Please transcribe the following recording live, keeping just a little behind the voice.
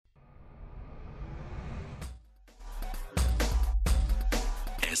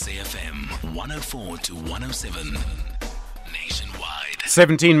SAFM 104 to 107 nationwide.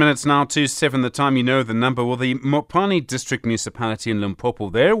 17 minutes now to 7, the time you know the number. Well, the Mopani District Municipality in Limpopo,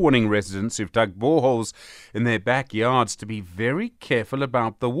 they're warning residents who've dug boreholes in their backyards to be very careful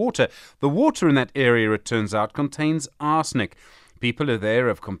about the water. The water in that area, it turns out, contains arsenic. People there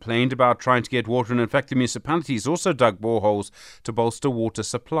have complained about trying to get water, and in fact the municipality has also dug boreholes to bolster water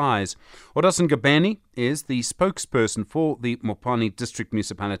supplies. Odas ngobeni is the spokesperson for the Mopani District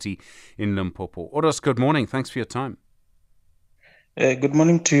Municipality in Limpopo. Odas, good morning. Thanks for your time. Good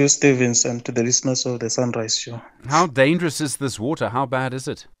morning to you, Stevens, and to the listeners of the Sunrise Show. How dangerous is this water? How bad is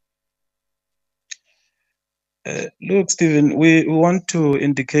it? Look, Stephen, we want to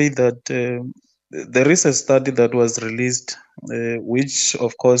indicate that there is a study that was released, which,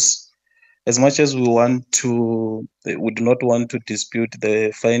 of course, as much as we do not want to dispute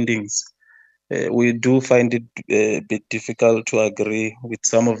the findings, we do find it a bit difficult to agree with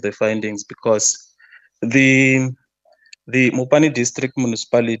some of the findings because the Mopani District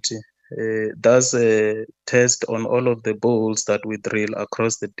Municipality does a test on all of the boreholes that we drill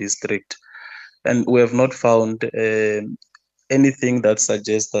across the district, and we have not found anything that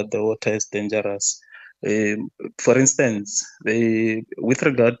suggests that the water is dangerous. For instance, with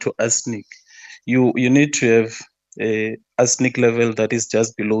regard to arsenic, you need to have a arsenic level that is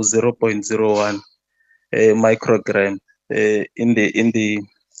just below 0.01 microgram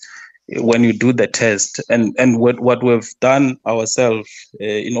when you do the test. And what we've done ourselves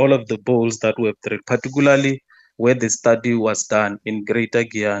in all of the boreholes that we've drilled, particularly where the study was done in Greater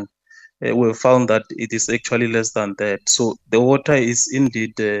Guyana, we found that it is actually less than that. So the water is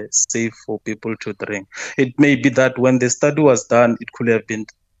indeed safe for people to drink. It may be that when the study was done, it could have been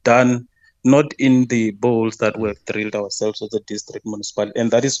done not in the boreholes that we have drilled ourselves as a district municipality, and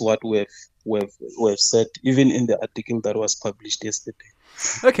that is what we've said even in the article that was published yesterday.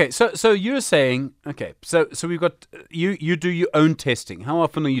 Okay, so you're saying, so we've got you do your own testing. How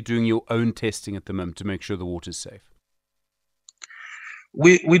often are you doing your own testing at the moment to make sure the water's safe?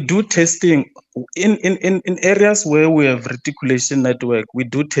 We do testing in areas where we have reticulation network. We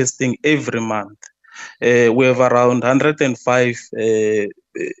do testing every month. We have around 105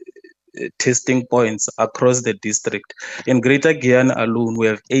 testing points across the district. In Greater Guyana alone, we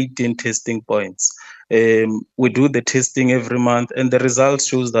have 18 testing points. We do the testing every month, and the result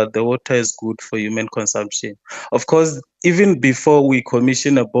shows that the water is good for human consumption. Of course, even before we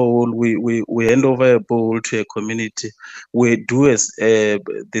commission a borehole, we hand over a borehole to a community. We do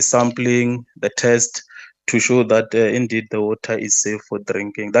the sampling, the test, to show that indeed the water is safe for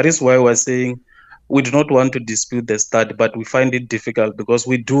drinking. That is why we're saying we do not want to dispute the study, but we find it difficult because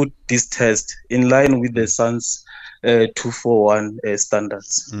we do this test in line with the SANS 241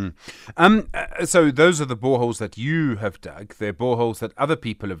 standards. So those are the boreholes that you have dug. They're boreholes that other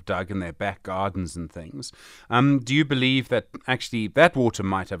people have dug in their back gardens and things. Do you believe that actually that water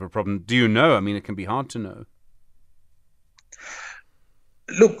might have a problem? Do you know? I mean, it can be hard to know.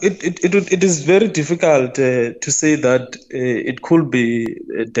 Look, it is very difficult to say that it could be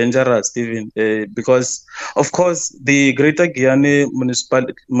dangerous, even because, of course, the Greater Guyana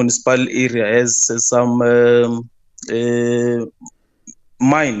municipal area has some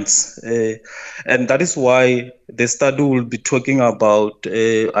mines, and that is why the study will be talking about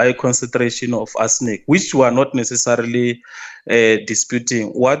high concentration of arsenic, which we are not necessarily disputing.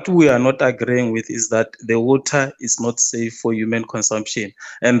 What we are not agreeing with is that the water is not safe for human consumption,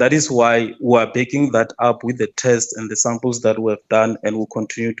 and that is why we are backing that up with the tests and the samples that we have done and will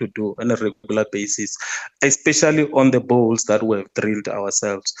continue to do on a regular basis, especially on the boreholes that we have drilled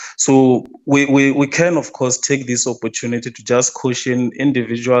ourselves. So we can, of course, take this opportunity to just caution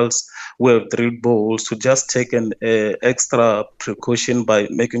individuals who have drilled boreholes to just take an extra precaution by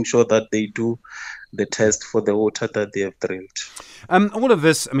making sure that they do the test for the water that they have drilled. All of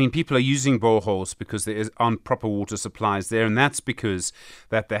this, I mean, people are using boreholes because there aren't proper water supplies there, and that's because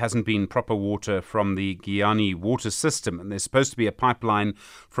that there hasn't been proper water from the Guyana water system, and there's supposed to be a pipeline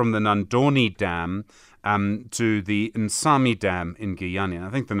from the Nandoni Dam to the Nsami Dam in Guyana. And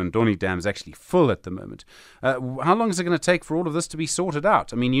I think the Nandoni Dam is actually full at the moment. How long is it going to take for all of this to be sorted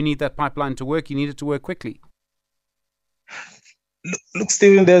out? I mean, you need that pipeline to work. You need it to work quickly. Look,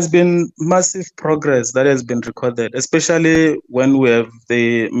 Stephen, there's been massive progress that has been recorded, especially when we have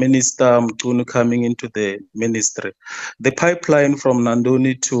the Minister Mtunu coming into the ministry. The pipeline from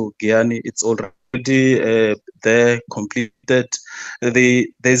Nandoni to Guyana, it's already there, complete.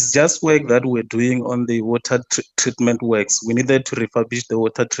 there's just work that we're doing on the water treatment works. We needed to refurbish the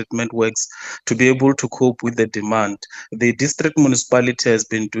water treatment works to be able to cope with the demand. The district municipality has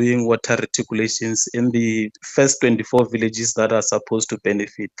been doing water reticulations in the first 24 villages that are supposed to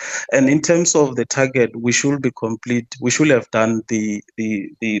benefit. And in terms of the target, we should be complete. We should have done the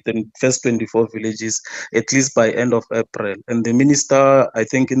first 24 villages at least by end of April. And the minister, I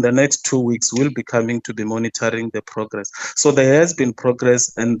think in the next 2 weeks, will be coming to be monitoring the progress. So there has been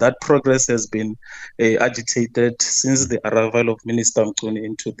progress, and that progress has been agitated since the arrival of Minister Mchuni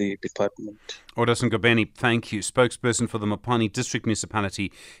into the department. Odas and ngobeni, thank you. Spokesperson for the Mopani District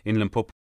Municipality in Limpopo.